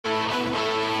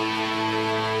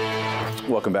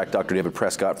Welcome back. Dr. David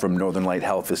Prescott from Northern Light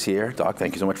Health is here. Doc,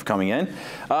 thank you so much for coming in.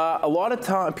 A lot of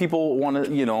time people want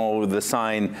to, the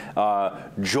sign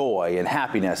joy and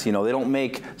happiness. They don't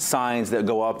make signs that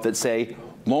go up that say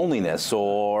loneliness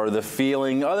or other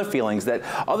feelings that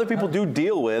other people do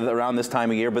deal with around this time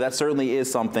of year, but that certainly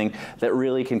is something that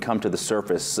really can come to the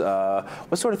surface.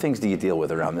 What sort of things do you deal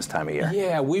with around this time of year?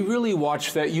 Yeah, we really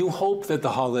watch that. You hope that the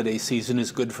holiday season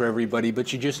is good for everybody,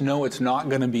 but you just know it's not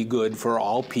going to be good for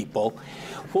all people.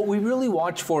 What we really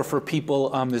watch for people,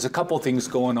 there's a couple things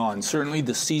going on. Certainly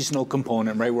the seasonal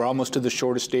component, right? We're almost to the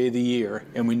shortest day of the year,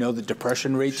 and we know that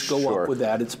depression rates go up with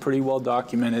that. It's pretty well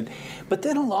documented. But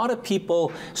then a lot of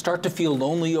people start to feel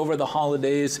lonely over the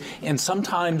holidays, and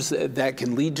sometimes that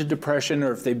can lead to depression,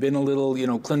 or if they've been a little,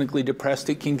 clinically depressed,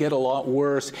 it can get a lot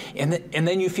worse. And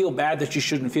then you feel bad that you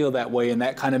shouldn't feel that way, and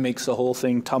that kind of makes the whole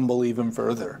thing tumble even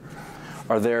further.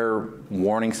 Are there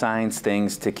warning signs,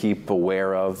 things to keep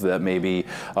aware of that maybe,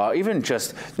 even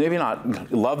just, maybe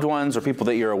not loved ones or people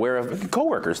that you're aware of,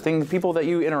 coworkers, people that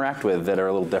you interact with that are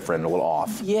a little different, a little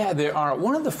off? Yeah, there are.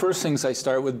 One of the first things I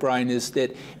start with, Brian, is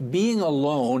that being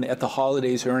alone at the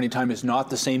holidays or any time is not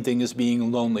the same thing as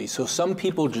being lonely. So some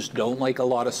people just don't like a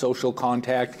lot of social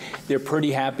contact. They're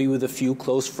pretty happy with a few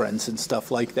close friends and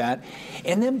stuff like that.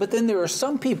 But then there are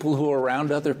some people who are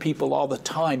around other people all the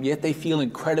time, yet they feel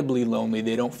incredibly lonely.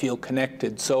 They don't feel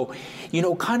connected. So,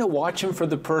 kind of watching for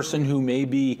the person who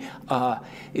maybe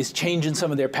is changing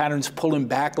some of their patterns, pulling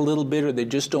back a little bit, or they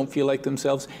just don't feel like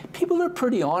themselves. People are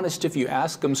pretty honest if you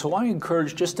ask them. So I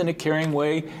encourage, just in a caring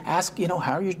way, ask,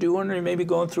 how are you doing? Or you may be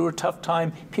going through a tough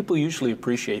time. People usually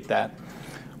appreciate that.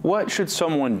 What should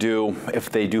someone do if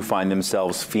they do find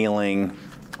themselves feeling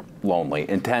lonely,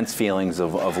 intense feelings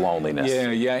of loneliness?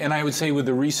 Yeah, and I would say with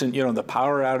the recent, the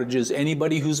power outages,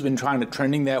 anybody who's been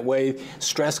trending that way,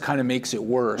 stress kind of makes it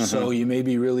worse. So you may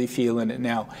be really feeling it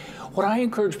now. What I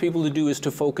encourage people to do is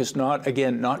to focus not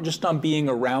just on being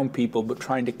around people, but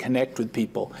trying to connect with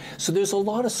people. So there's a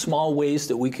lot of small ways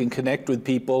that we can connect with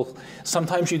people.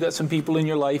 Sometimes you've got some people in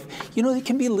your life, it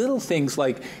can be little things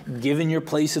like giving your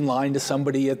place in line to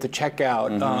somebody at the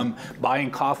checkout,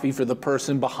 buying coffee for the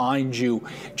person behind you,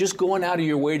 just going out of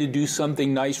your way to do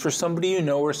something nice for somebody you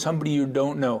know or somebody you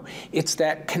don't know. It's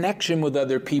that connection with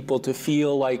other people to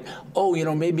feel like, oh,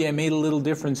 maybe I made a little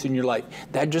difference in your life.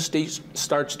 That just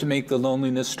starts to make the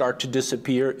loneliness start to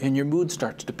disappear and your mood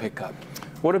starts to pick up.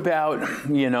 What about,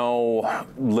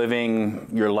 living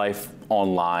your life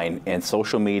online and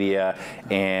social media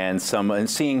and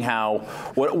seeing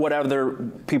what other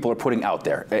people are putting out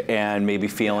there and maybe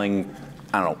feeling,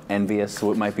 I don't know, envious,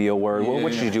 what might be a word.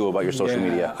 What should you do about your social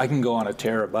media? I can go on a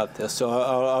tear about this, so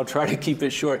I'll try to keep it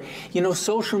short.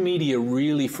 Social media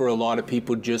really, for a lot of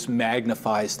people, just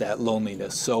magnifies that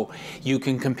loneliness. So you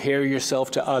can compare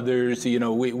yourself to others.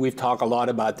 We've talked a lot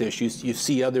about this. You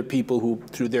see other people who,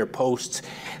 through their posts,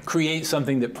 create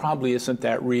something that probably isn't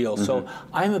that real. So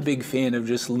I'm a big fan of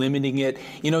just limiting it.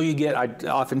 I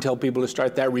often tell people to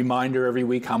start that reminder every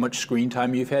week how much screen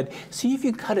time you've had. See if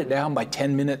you cut it down by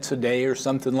 10 minutes a day or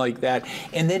something like that,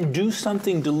 and then do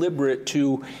something deliberate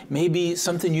to maybe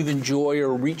something you enjoy,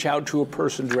 or reach out to a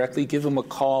person directly, give them a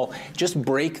call. Just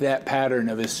break that pattern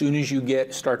of, as soon as you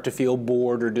start to feel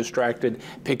bored or distracted,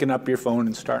 picking up your phone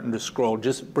and starting to scroll.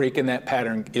 Just breaking that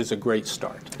pattern is a great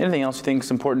start. Anything else you think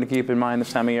is important to keep in mind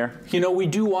this time of year? We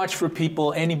do watch for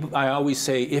people. I always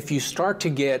say, if you start to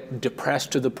get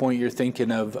depressed to the point you're thinking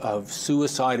of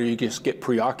suicide, or you just get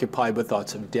preoccupied with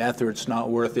thoughts of death, or it's not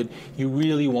worth it, you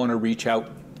really want to reach out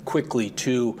quickly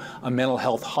to a mental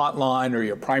health hotline or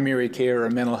your primary care or a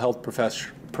mental health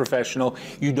professional.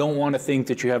 You don't want to think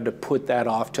that you have to put that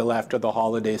off till after the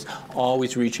holidays.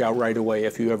 Always reach out right away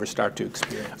if you ever start to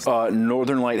experience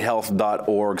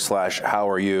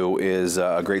NorthernLightHealth.org/howareyou is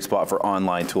a great spot for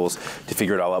online tools to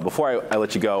figure it all out. Before I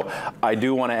let you go, I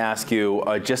do want to ask you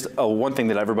just one thing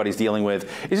that everybody's dealing with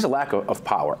is just a lack of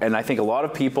power. And I think a lot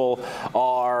of people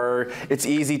it's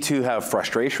easy to have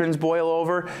frustrations boil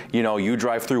over. You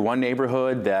drive through one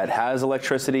neighborhood that has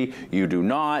electricity, you do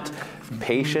not.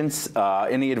 Patience,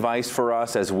 any advice for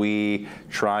us as we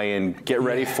try and get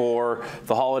ready for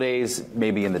the holidays,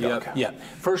 maybe in the dark? Yeah.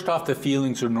 First off, the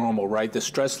feelings are normal, right? The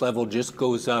stress level just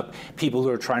goes up. People who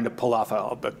are trying to pull off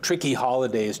a tricky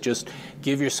holidays, just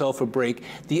give yourself a break.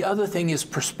 The other thing is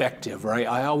perspective, right?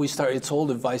 I always start, it's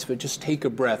old advice, but just take a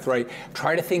breath, right?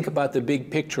 Try to think about the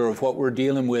big picture of what we're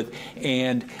dealing with,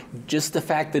 and just the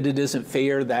fact that it isn't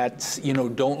fair, that's,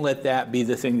 don't let that be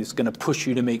the thing that's going to push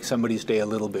you to make somebody's day a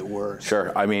little bit worse.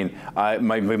 Sure. I mean,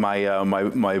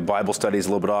 my Bible study is a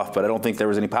little bit off, but I don't think there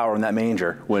was any power in that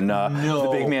manger when the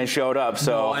big man showed up.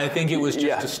 So no, I think it was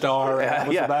just a star. And that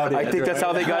was about it, I think that's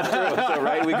how they got through. So,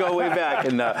 right, we go way back,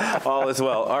 and all is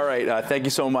well. All right, thank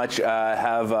you so much.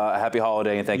 Have a happy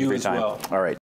holiday, and thank you for your time. Well. All right.